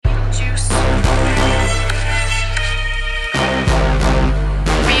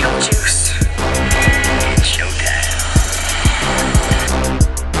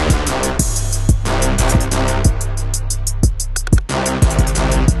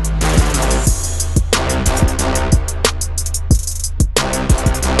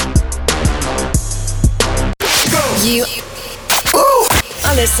You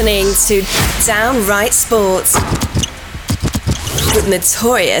are listening to Downright Sports with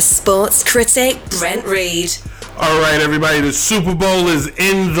notorious sports critic Brent Reed. All right, everybody, the Super Bowl is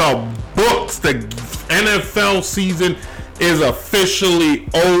in the books. The NFL season is officially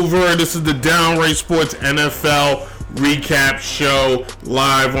over. This is the Downright Sports NFL recap show,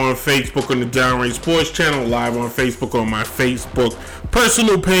 live on Facebook on the Downright Sports channel, live on Facebook on my Facebook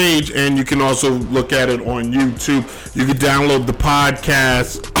personal page, and you can also look at it on YouTube. You can download the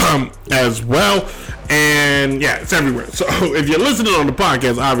podcast as well, and yeah, it's everywhere. So if you're listening on the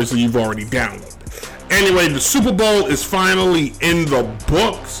podcast, obviously you've already downloaded it. Anyway, the Super Bowl is finally in the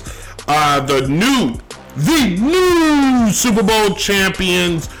books. The new Super Bowl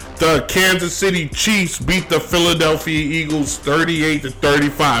champions, the Kansas City Chiefs, beat the Philadelphia Eagles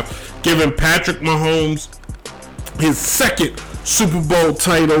 38-35, giving Patrick Mahomes his second Super Bowl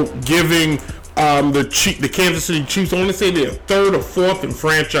title, giving the Kansas City Chiefs, I want to say their third or fourth in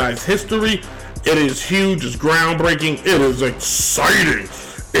franchise history. It is huge, it's groundbreaking, it is exciting,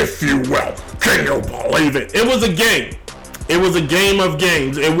 if you will. Can you believe it? It was a game. It was a game of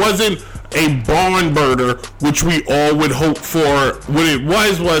games. It wasn't a barn burner, which we all would hope for. What it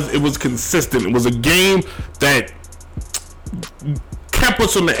was it was consistent. It was a game that kept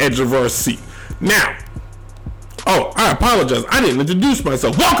us on the edge of our seat. Now, I apologize. I didn't introduce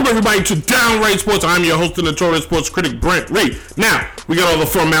myself. Welcome, everybody, to Downright Sports. I'm your host and notorious sports critic, Brent Reed. Now, we got all the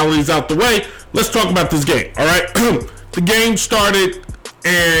formalities out the way. Let's talk about this game, all right? The game started,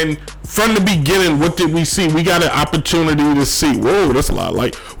 and from the beginning, what did we see? We got an opportunity to see. Whoa, that's a lot of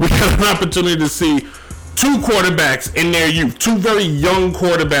light. We got an opportunity to see two quarterbacks in their youth, two very young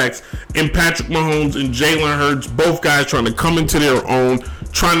quarterbacks in Patrick Mahomes and Jalen Hurts, both guys trying to come into their own,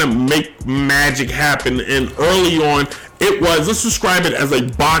 trying to make magic happen. And early on, it was, let's describe it as a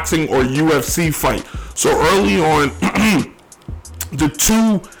boxing or UFC fight. So early on, the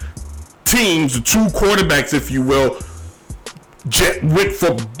two teams, the two quarterbacks, if you will, went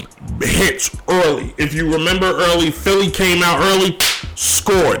for hits early. If you remember early, Philly came out early,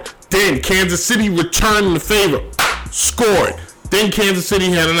 scored. Then Kansas City returned the favor, scored. Then Kansas City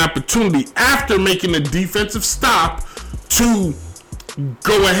had an opportunity after making a defensive stop to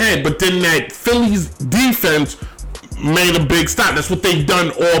go ahead. But then that Philly's defense made a big stop. That's what they've done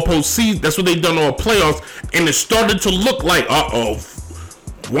all postseason. That's what they've done all playoffs. And it started to look like,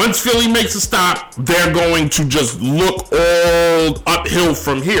 once Philly makes a stop, they're going to just look all uphill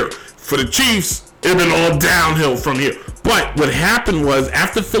from here. For the Chiefs, it's been all downhill from here. But what happened was,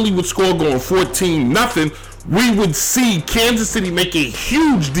 after Philly would score going 14-0, we would see Kansas City make a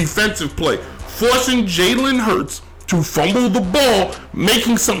huge defensive play, forcing Jalen Hurts to fumble the ball,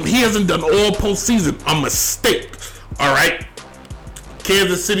 making something he hasn't done all postseason, a mistake. All right?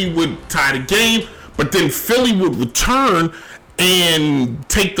 Kansas City would tie the game, but then Philly would return and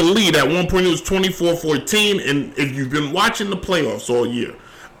take the lead. At one point, it was 24-14, and if you've been watching the playoffs all year,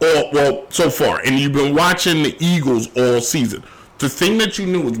 so far, and you've been watching the Eagles all season, the thing that you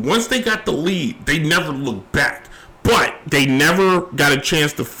knew is once they got the lead, they never looked back. But they never got a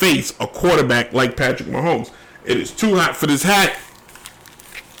chance to face a quarterback like Patrick Mahomes. It is too hot for this hat.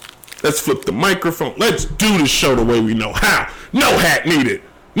 Let's flip the microphone. Let's do this show the way we know how. No hat needed.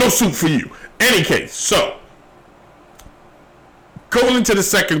 No suit for you. Any case, so going into the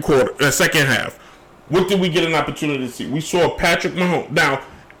second half, what did we get an opportunity to see? We saw Patrick Mahomes. Now,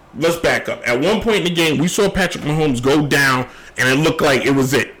 let's back up. At one point in the game, we saw Patrick Mahomes go down, and it looked like it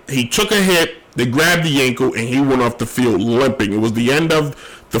was it. He took a hit, they grabbed the ankle, and he went off the field limping. It was the end of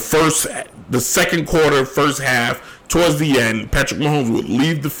the second quarter, first half. Towards the end, Patrick Mahomes would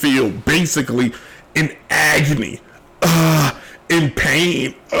leave the field basically in agony, in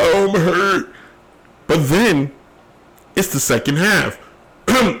pain. I'm hurt. But then, it's the second half.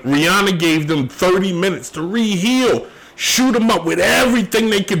 Rihanna gave them 30 minutes to re-heal. Shoot them up with everything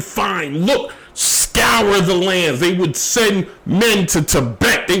they could find. Look, scour the lands. They would send men to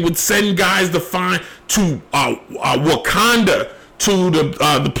Tibet. They would send guys to Wakanda, to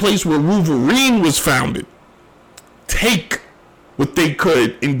the place where Wolverine was founded. Take what they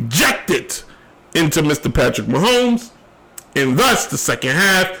could, inject it into Mr. Patrick Mahomes, and thus the second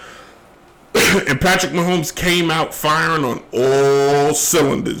half. And Patrick Mahomes came out firing on all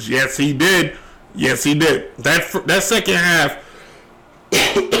cylinders. Yes, he did. Yes, he did. That second half,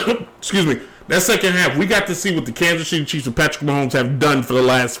 excuse me, that second half, we got to see what the Kansas City Chiefs and Patrick Mahomes have done for the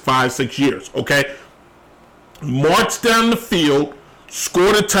last 5-6 years, okay? Marched down the field,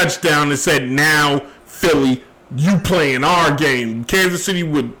 scored a touchdown, and said, now, Philly, you playing our game. Kansas City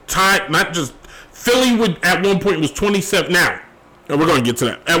would tie, not just, Philly would, at one point, was 27. Now, and we're going to get to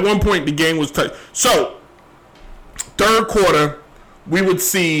that. At one point, the game was tight. So, Third quarter, we would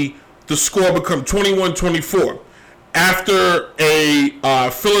see the score become 21-24. After a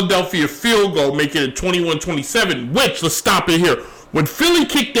Philadelphia field goal, making it 21-27, which, let's stop it here. When Philly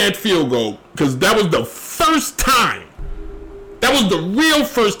kicked that field goal, because that was the first time, that was the real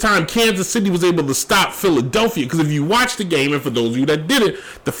first time Kansas City was able to stop Philadelphia. Because if you watch the game, and for those of you that did it,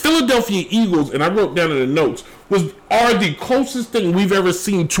 the Philadelphia Eagles, and I wrote down in the notes, are the closest thing we've ever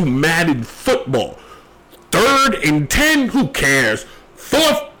seen to Madden football. 3rd and 10, who cares?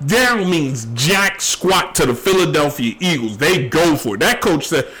 4th down means jack squat to the Philadelphia Eagles. They go for it. That coach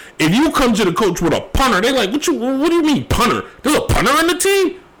said, if you come to the coach with a punter, they like, what do you mean punter? There's a punter on the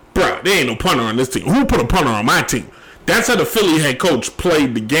team? Bruh, there ain't no punter on this team. Who put a punter on my team? That's how the Philly head coach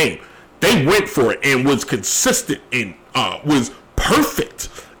played the game. They went for it and was consistent and was perfect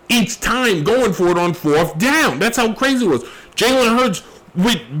each time going for it on 4th down. That's how crazy it was. Jalen Hurts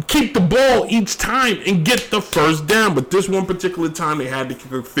would keep the ball each time and get the first down. But this one particular time, they had to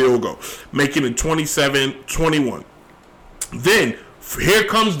kick a field goal, making it 27-21. Then, here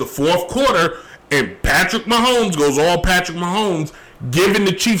comes the 4th quarter, and Patrick Mahomes goes all Patrick Mahomes, giving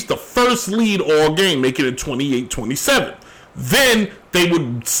the Chiefs the first lead all game, making it 28-27. Then, they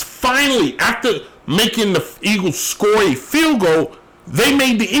would finally, after making the Eagles score a field goal, they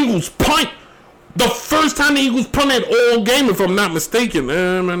made the Eagles punt. The first time the Eagles punted all game, if I'm not mistaken.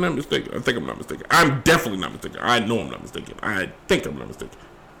 I'm not mistaken. I think I'm not mistaken. I'm definitely not mistaken. I know I'm not mistaken. I think I'm not mistaken.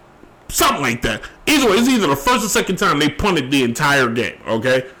 Something like that. Either way, it's either the first or second time they punted the entire game,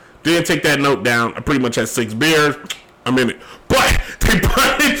 okay? Didn't take that note down. I pretty much had 6 beers. I'm in it. But they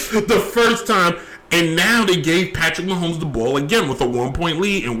punted the first time, and now they gave Patrick Mahomes the ball again with a 1-point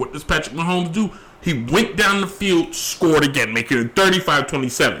lead. And what does Patrick Mahomes do? He went down the field, scored again, making it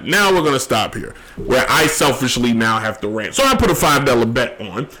 35-27. Now we're going to stop here, where I selfishly now have to rant. So I put a $5 bet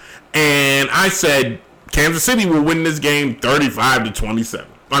on, and I said Kansas City will win this game 35-27.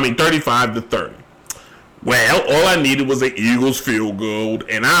 35-30. Well, all I needed was an Eagles field goal,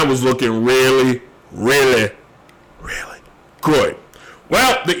 and I was looking really, really, really good.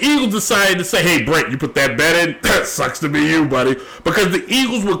 Well, the Eagles decided to say, hey, Brent, you put that bet in? That sucks to be you, buddy. Because the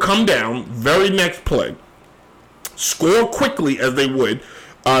Eagles would come down very next play, score quickly as they would,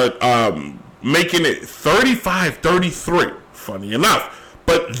 making it 35-33, funny enough.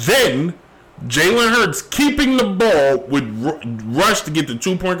 But then Jalen Hurts, keeping the ball, would rush to get the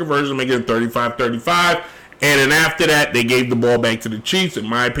 2-point conversion, making it 35-35. And then after that, they gave the ball back to the Chiefs, in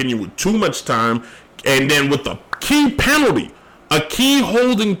my opinion, with too much time. And then with a key penalty, a key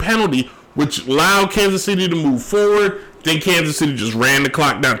holding penalty, which allowed Kansas City to move forward. Then Kansas City just ran the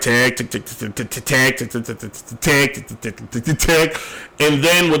clock down. Tag, tick, tick, tick, tick, tick, tag, tick, tick, tick, tick, tick, tick, tick, tick, tick. And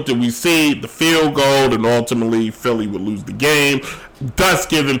then what did we see? The field goal, and ultimately Philly would lose the game, thus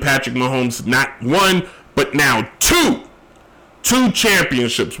giving Patrick Mahomes not 1, but now 2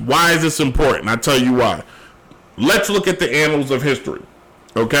 championships. Why is this important? I'll tell you why. Let's look at the annals of history,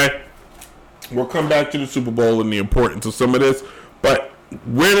 okay? We'll come back to the Super Bowl and the importance of some of this. But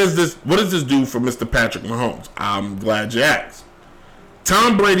what does this do for Mr. Patrick Mahomes? I'm glad you asked.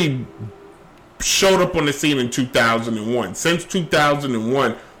 Tom Brady showed up on the scene in 2001. Since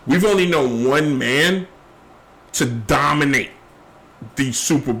 2001, we've only known one man to dominate the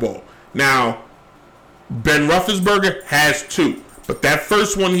Super Bowl. Now, Ben Roethlisberger has 2. But that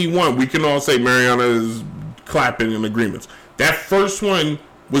first one he won, we can all say Mariana is clapping in agreements. That first one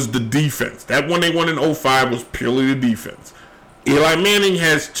was the defense. That one they won in 2005 was purely the defense. Eli Manning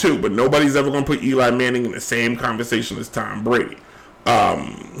has 2, but nobody's ever going to put Eli Manning in the same conversation as Tom Brady.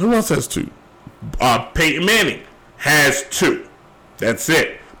 Who else has 2? Peyton Manning has 2. That's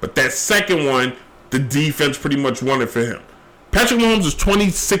it. But that second one, the defense pretty much won it for him. Patrick Mahomes is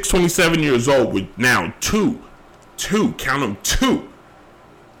 26, 27 years old with now 2, count them, 2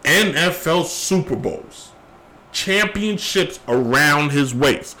 NFL Super Bowls. Championships around his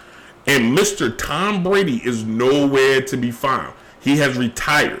waist. And Mr. Tom Brady is nowhere to be found. He has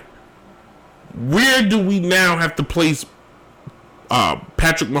retired. Where do we now have to place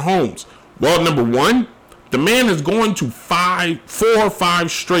Patrick Mahomes? Well, number one, the man has gone to 4 or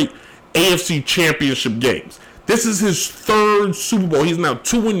 5 straight AFC Championship games. This is his 3rd Super Bowl. He's now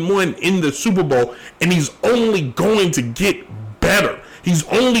 2-1 in the Super Bowl, and he's only going to get better. He's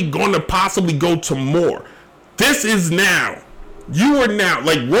only going to possibly go to more. This is now. You are now,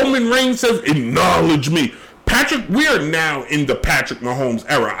 like Roman Reigns says, acknowledge me. We are now in the Patrick Mahomes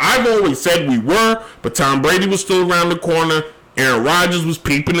era. I've always said we were, but Tom Brady was still around the corner. Aaron Rodgers was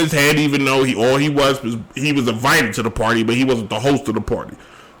peeping his head, even though he was invited to the party, but he wasn't the host of the party.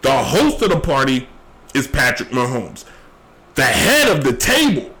 The host of the party is Patrick Mahomes. The head of the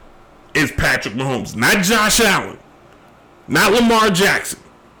table is Patrick Mahomes, not Josh Allen. Not Lamar Jackson.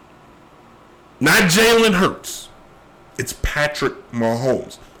 Not Jalen Hurts. It's Patrick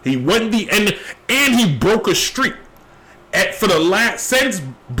Mahomes. He won the end, and he broke a streak. Since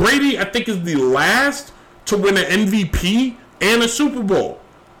Brady, I think, is the last to win an MVP and a Super Bowl.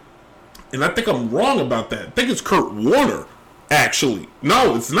 And I think I'm wrong about that. I think it's Kurt Warner, actually.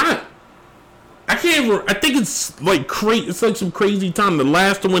 No, it's not. I think it's like it's like some crazy time. The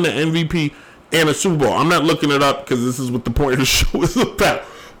last to win an MVP and a Super Bowl. I'm not looking it up because this is what the point of the show is about.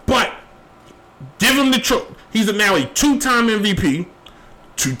 But give him the trophy. He's now a 2-time MVP,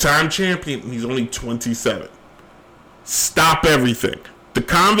 2-time champion, and he's only 27. Stop everything. The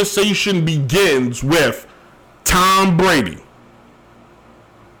conversation begins with Tom Brady.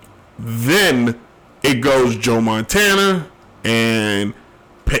 Then it goes Joe Montana, and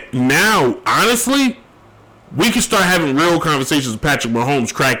now, honestly, we can start having real conversations with Patrick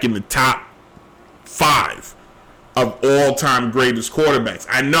Mahomes cracking the top 5 of all-time greatest quarterbacks.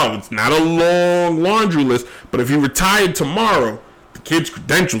 I know it's not a long laundry list, but if he retired tomorrow, the kid's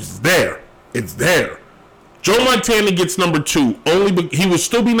credentials is there. It's there. Joe Montana gets number 2. He would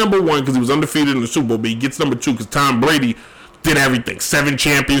still be number 1 because he was undefeated in the Super Bowl, but he gets number 2 because Tom Brady did everything. 7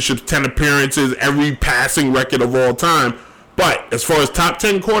 championships, 10 appearances, every passing record of all time. But as far as top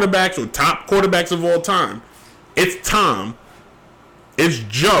 10 quarterbacks or top quarterbacks of all time, it's Tom. It's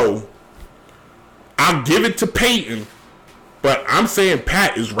Joe. I'll give it to Peyton, but I'm saying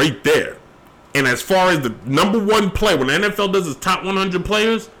Pat is right there. And as far as the number 1 play, when the NFL does its top 100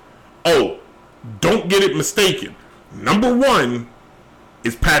 players, don't get it mistaken. Number 1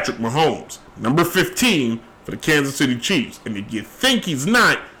 is Patrick Mahomes. Number 15 for the Kansas City Chiefs. And if you think he's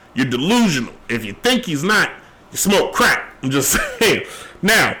not, you're delusional. If you think he's not, you smoke crack. I'm just saying.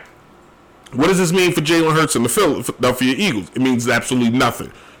 Now, what does this mean for Jalen Hurts and the Philadelphia Eagles? It means absolutely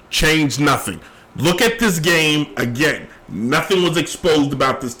nothing. Change nothing. Look at this game again. Nothing was exposed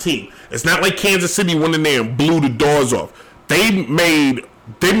about this team. It's not like Kansas City went in there and blew the doors off. The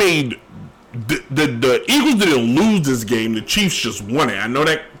Eagles didn't lose this game. The Chiefs just won it. I know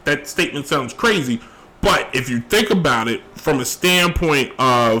that statement sounds crazy, but if you think about it from a standpoint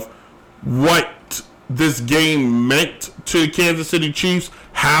of what this game meant to the Kansas City Chiefs,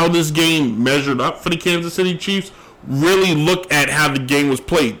 how this game measured up for the Kansas City Chiefs, really look at how the game was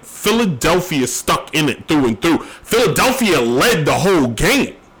played. Philadelphia stuck in it through and through. Philadelphia led the whole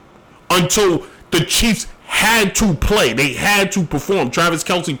game until the Chiefs had to play. They had to perform. Travis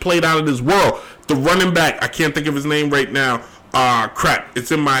Kelce played out of this world. The running back, I can't think of his name right now.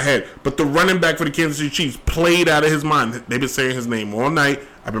 It's in my head. But the running back for the Kansas City Chiefs played out of his mind. They've been saying his name all night.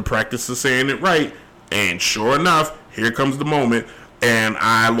 I've been practicing saying it right. And sure enough, here comes the moment. And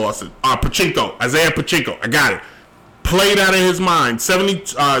I lost it. Isaiah Pacheco. I got it. Played out of his mind.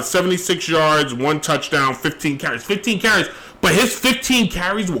 76 yards, 1 touchdown, 15 carries. 15 carries. But his 15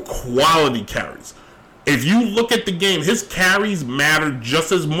 carries were quality carries. If you look at the game, his carries mattered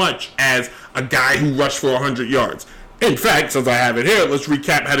just as much as a guy who rushed for 100 yards. In fact, since I have it here, let's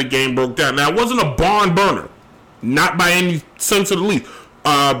recap how the game broke down. Now, it wasn't a barn burner. Not by any sense of the least.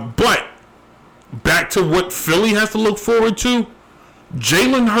 But back to what Philly has to look forward to,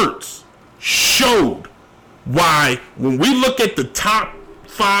 Jalen Hurts showed why when we look at the top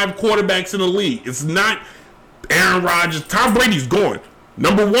 5 quarterbacks in the league, it's not Aaron Rodgers. Tom Brady's gone.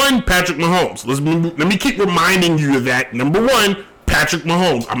 Number 1, Patrick Mahomes. Let me keep reminding you of that. Number 1, Patrick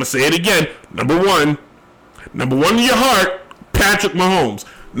Mahomes. I'm going to say it again. Number 1 in your heart, Patrick Mahomes.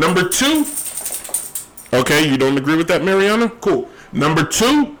 Number 2, okay, you don't agree with that, Mariana? Cool. Number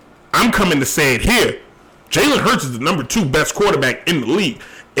 2, I'm coming to say it here. Jalen Hurts is the number 2 best quarterback in the league.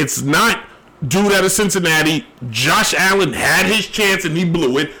 It's not dude out of Cincinnati. Josh Allen had his chance and he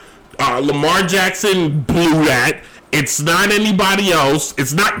blew it. Lamar Jackson blew that. It's not anybody else.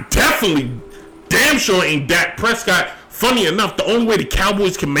 It's not damn sure ain't Dak Prescott. Funny enough, the only way the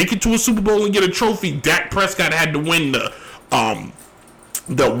Cowboys can make it to a Super Bowl and get a trophy, Dak Prescott had to win the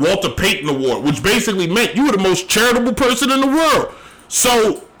Walter Payton Award, which basically meant you were the most charitable person in the world.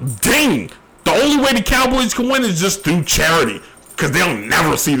 So, the only way the Cowboys can win is just through charity, because they'll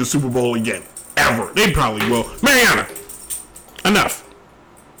never see the Super Bowl again. Ever. They probably will. Mariana, enough.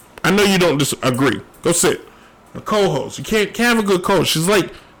 I know you don't disagree. Go sit. A co-host. You can't have a good co-host. She's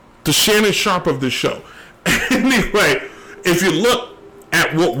like the Shannon Sharp of this show. Anyway, if you look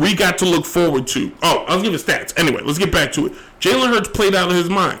at what we got to look forward to. I'll give you stats. Anyway, let's get back to it. Jalen Hurts played out of his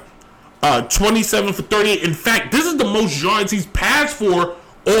mind. 27 for 38. In fact, this is the most yards he's passed for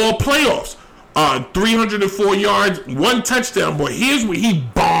all playoffs. 304 yards, 1 touchdown. But here's where he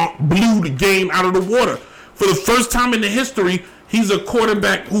blew the game out of the water. For the first time in the history, he's a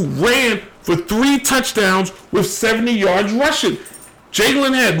quarterback who ran for 3 touchdowns with 70 yards rushing.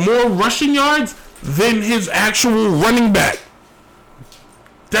 Jalen had more rushing yards than his actual running back.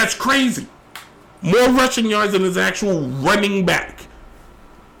 That's crazy. More rushing yards than his actual running back.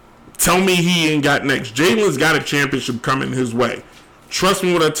 Tell me he ain't got next. Jalen's got a championship coming his way. Trust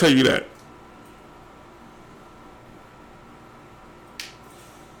me when I tell you that.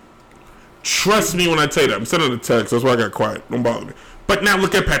 Trust me when I tell you that. I'm sending a text. That's why I got quiet. Don't bother me. But now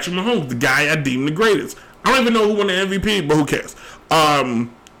look at Patrick Mahomes, the guy I deem the greatest. I don't even know who won the MVP, but who cares?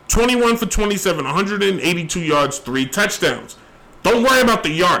 21 for 27, 182 yards, 3 touchdowns. Don't worry about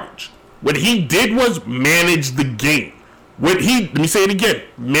the yardage. What he did was manage the game. Let me say it again,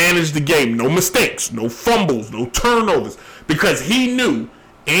 manage the game. No mistakes, no fumbles, no turnovers. Because he knew,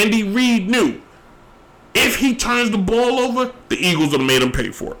 Andy Reid knew, if he turns the ball over, the Eagles would have made him pay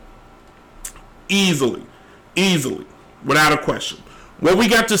for it. Easily, without a question. What we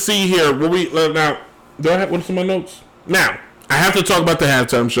got to see here, now, do I have, what's in my notes? Now, I have to talk about the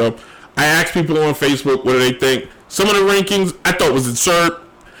halftime show. I asked people on Facebook what do they think. Some of the rankings I thought was absurd.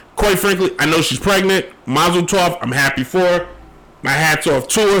 Quite frankly, I know she's pregnant. Mazel tov, I'm happy for her. My hat's off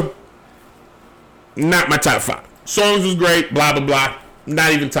to her. Not my top 5. Songs was great, blah, blah, blah.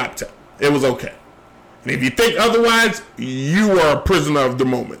 Not even top 10. It was okay. And if you think otherwise, you are a prisoner of the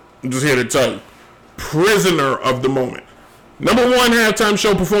moment. I'm just here to tell you. Prisoner of the moment. Number 1 halftime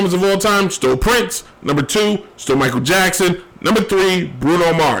show performance of all time, still Prince. Number 2, still Michael Jackson. Number 3,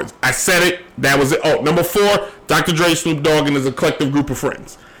 Bruno Mars. I said it. That was it. Oh, number 4, Dr. Dre, Snoop Dogg, and his a collective group of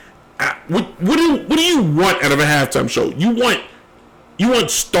friends. What do you want out of a halftime show? You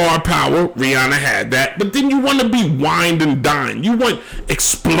want star power. Rihanna had that. But then you want to be wined and dined. You want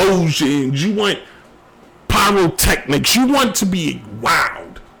explosions. You want pyrotechnics. You want to be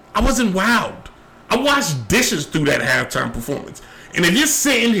wowed. I wasn't wowed. I washed dishes through that halftime performance. And if you're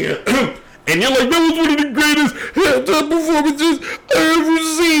sitting here and you're like, that was one of the greatest halftime performances I ever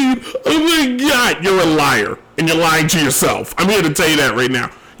seen. Oh my God, you're a liar. And you're lying to yourself. I'm here to tell you that right now.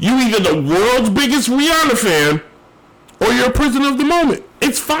 You either the world's biggest Rihanna fan or you're a prisoner of the moment.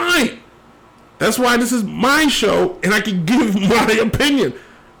 It's fine. That's why this is my show and I can give my opinion.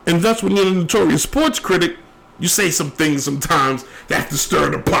 And that's when you're a notorious sports critic, you say some things sometimes that have to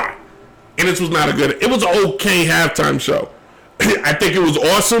stir the pot. And this was not a good, it was an okay halftime show. I think it was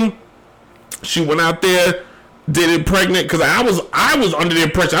awesome. She went out there, did it pregnant, because I was under the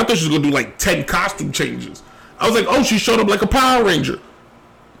impression, I thought she was going to do like 10 costume changes. I was like, oh, she showed up like a Power Ranger.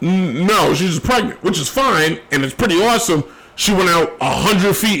 No, she's pregnant, which is fine, and it's pretty awesome. She went out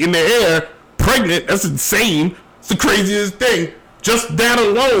 100 feet in the air, pregnant. That's insane. It's the craziest thing. Just that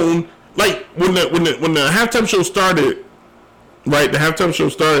alone, like when the halftime show started, right? The halftime show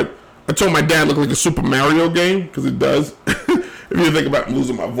started. I told my dad it looked like a Super Mario game because it does. If you think about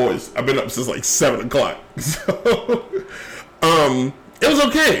losing my voice, I've been up since like 7 o'clock. So, it was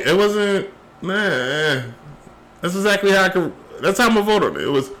okay. It wasn't. Nah. That's exactly how I could. That's how I'm gonna vote on it. It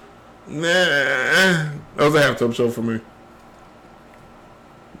was. Nah. That was a halftime show for me.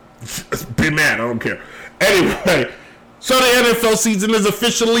 Be mad. I don't care. Anyway, so the NFL season is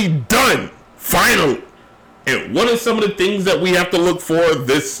officially done. Finally. And what are some of the things that we have to look for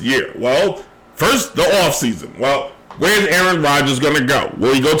this year? Well, first, the offseason. Well, where's Aaron Rodgers going to go?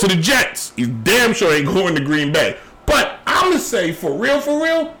 Will he go to the Jets? He's damn sure ain't going to Green Bay. But I'm going to say, for real,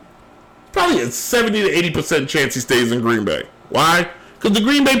 probably a 70 to 80% chance he stays in Green Bay. Why? Because the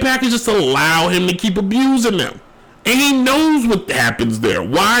Green Bay Packers just allow him to keep abusing them. And he knows what happens there.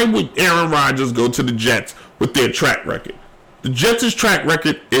 Why would Aaron Rodgers go to the Jets with their track record? The Jets' track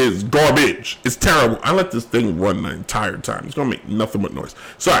record is garbage. It's terrible. I let this thing run the entire time. It's going to make nothing but noise.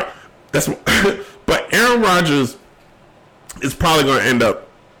 Sorry. That's what, but Aaron Rodgers is probably going to end up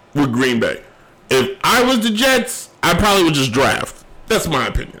with Green Bay. If I was the Jets, I probably would just draft. That's my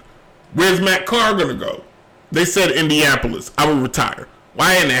opinion. Where's Matt Carr going to go? They said Indianapolis. I would retire.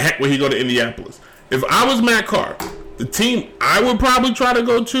 Why in the heck would he go to Indianapolis? If I was Matt Carr, the team I would probably try to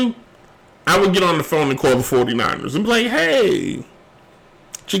go to, I would get on the phone and call the 49ers and be like, hey,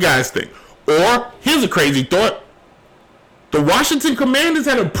 what you guys think? Or, here's a crazy thought. The Washington Commanders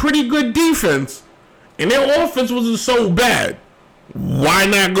had a pretty good defense, and their offense wasn't so bad. Why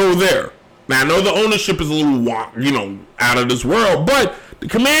not go there? Now, I know the ownership is a little, out of this world, but the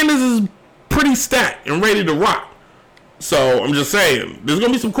Commanders is pretty stacked and ready to rock. So, I'm just saying, there's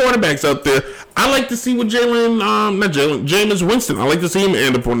going to be some quarterbacks out there. I like to see what Jameis Winston. I like to see him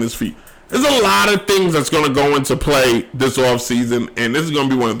end up on his feet. There's a lot of things that's going to go into play this offseason, and this is going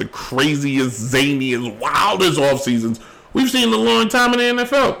to be one of the craziest, zaniest, wildest offseasons we've seen in a long time in the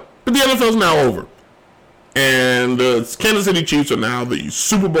NFL. But the NFL's now over. And the Kansas City Chiefs are now the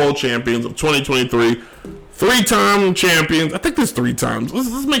Super Bowl champions of 2023. 3-time champions. I think there's 3 times.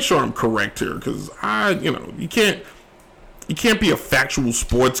 Let's make sure I'm correct here, because you can't be a factual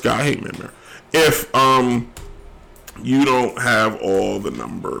sports guy. Hey, man, if you don't have all the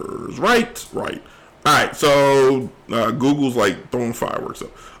numbers right. All right, so Google's like throwing fireworks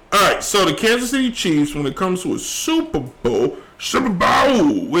up. All right, so the Kansas City Chiefs, when it comes to a Super Bowl,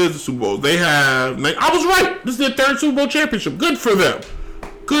 where's the Super Bowl? I was right. This is their 3rd Super Bowl championship. Good for them.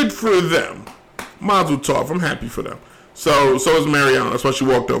 Mazel tov. I'm happy for them. So is Mariana. That's why she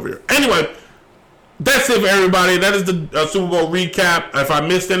walked over here. Anyway, that's it for everybody. That is the Super Bowl recap. If I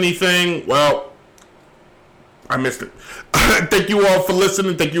missed anything, well, I missed it. Thank you all for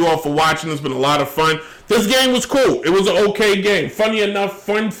listening. Thank you all for watching. It's been a lot of fun. This game was cool. It was an okay game. Funny enough,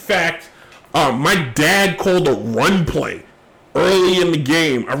 fun fact, my dad called a run play early in the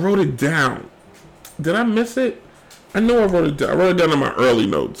game. I wrote it down. Did I miss it? I know I wrote it down. I wrote it down in my early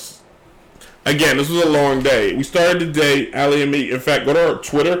notes. Again, this was a long day. We started the day, Ali and me. In fact, go to our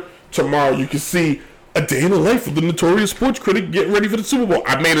Twitter tomorrow. You can see a day in the life of the notorious sports critic getting ready for the Super Bowl.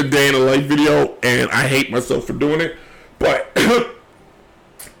 I made a day in the life video, and I hate myself for doing it. But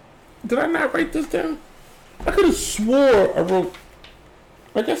did I not write this down? I could have swore I wrote.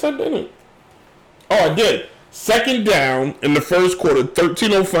 I guess I didn't. Oh, I did. 2nd down in the first quarter,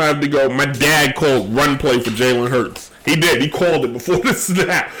 13:05 to go. My dad called run play for Jalen Hurts. He did. He called it before the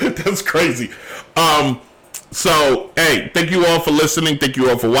snap. That's crazy. So, hey, thank you all for listening. Thank you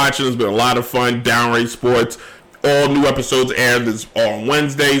all for watching. It's been a lot of fun. Downright Sports. All new episodes air on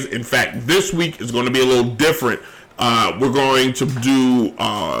Wednesdays. In fact, this week is going to be a little different. We're going to do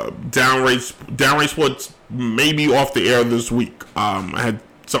Downright Sports maybe off the air this week. I had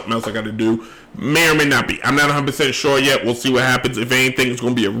something else I got to do. May or may not be. I'm not 100% sure yet. We'll see what happens. If anything, it's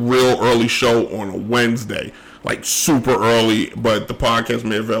going to be a real early show on a Wednesday. Like super early, but the podcast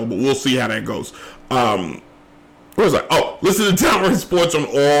may be available. We'll see how that goes. Where was I? Oh, listen to Downright Sports on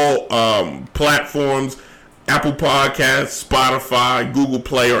all platforms. Apple Podcasts, Spotify, Google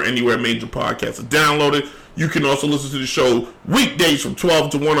Play, or anywhere major podcasts are downloaded. You can also listen to the show weekdays from 12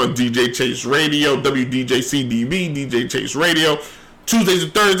 to 1 on DJ Chase Radio, WDJCDB, DJ Chase Radio. Tuesdays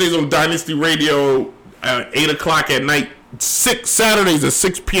and Thursdays on Dynasty Radio at 8 o'clock at night. Saturdays at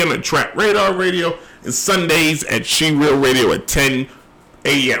 6 p.m. at Trap Radar Radio. And Sundays at She Real Radio at 10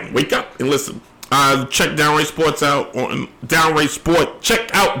 a.m. Wake up and listen. Check Downright Sports out on Downright Sport. Check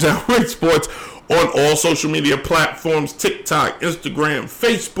out Downright Sports on all social media platforms: TikTok, Instagram,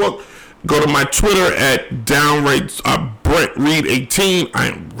 Facebook. Go to my Twitter at Downright Brent Reed 18. I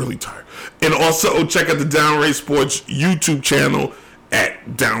am really tired. And also check out the Downright Sports YouTube channel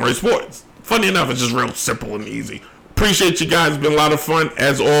at Downright Sports. Funny enough, it's just real simple and easy. Appreciate you guys. It's been a lot of fun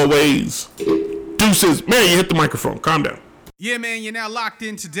as always. Deuces. Man, you hit the microphone. Calm down. Yeah, man, you're now locked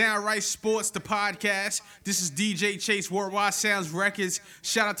into Downright Sports, the podcast. This is DJ Chase, Worldwide Sounds Records.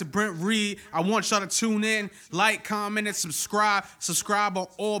 Shout out to Brent Reed. I want y'all to tune in, like, comment, and subscribe. Subscribe on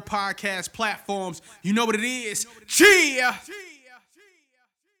all podcast platforms. You know what it is. Cheer!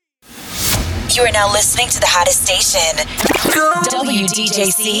 You are now listening to the hottest station.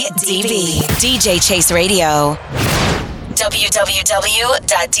 WDJC DB. DJ Chase Radio.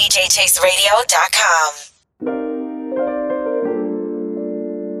 www.djchaseradio.com.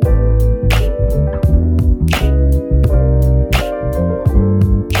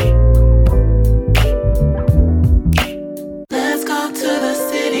 Let's go to the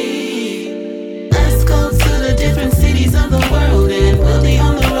city. Let's go to the different cities of the world, and we'll be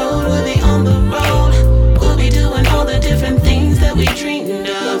on the road. We'll be on the road. We'll be doing all the different things that we dreamed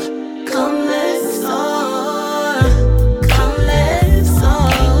of. Come, let's soar. Come, let's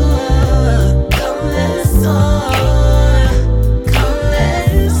soar. Come, let's soar.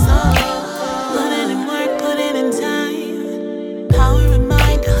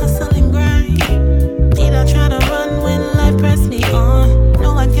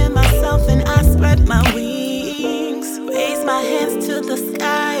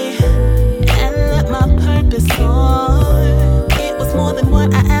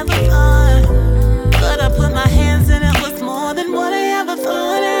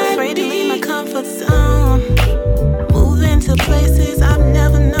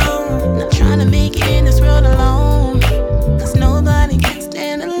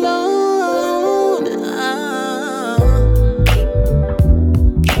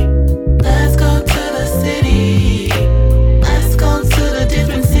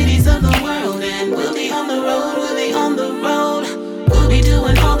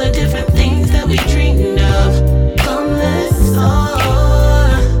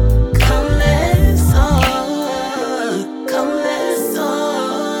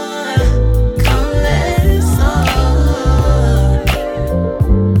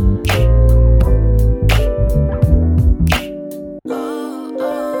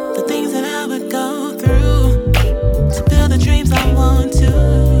 things that I would go through to build the dreams I want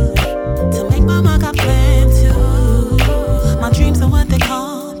to make my mark I plan.